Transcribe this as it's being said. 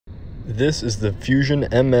This is the Fusion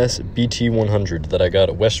MS-BT100 that I got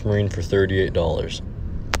at West Marine for $38.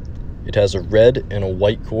 It has a red and a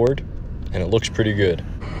white cord, and it looks pretty good.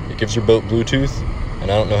 It gives your boat Bluetooth,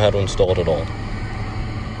 and I don't know how to install it at all.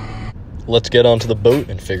 Let's get onto the boat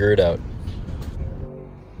and figure it out.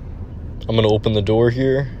 I'm going to open the door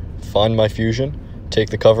here, find my Fusion, take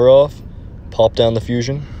the cover off, pop down the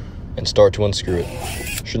Fusion, and start to unscrew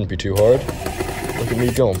it. Shouldn't be too hard. Look at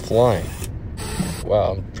me go, I'm flying.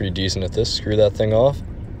 Wow, I'm pretty decent at this. Screw that thing off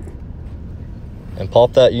and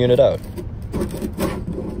pop that unit out.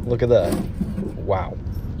 Look at that. Wow.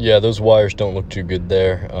 Yeah, those wires don't look too good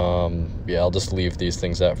there. Yeah, I'll just leave these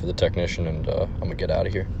things out for the technician, and I'm gonna get out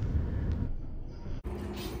of here.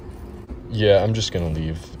 Yeah, I'm just gonna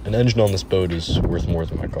leave. An engine on this boat is worth more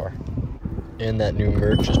than my car. And that new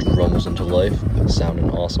Mert just rumbles into life, sounding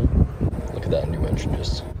awesome. Look at that new engine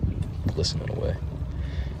just glistening away.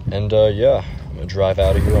 And yeah, I'm gonna drive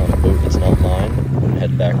out of here on a boat that's not mine,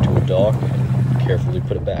 head back to a dock, and carefully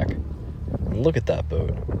put it back. And look at that boat.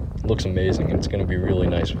 It looks amazing, and it's gonna be really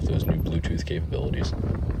nice with those new Bluetooth capabilities.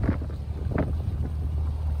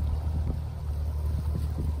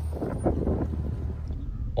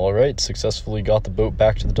 Alright, successfully got the boat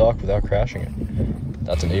back to the dock without crashing it.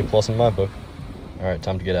 That's an A+ in my book. Alright,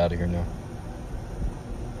 time to get out of here now.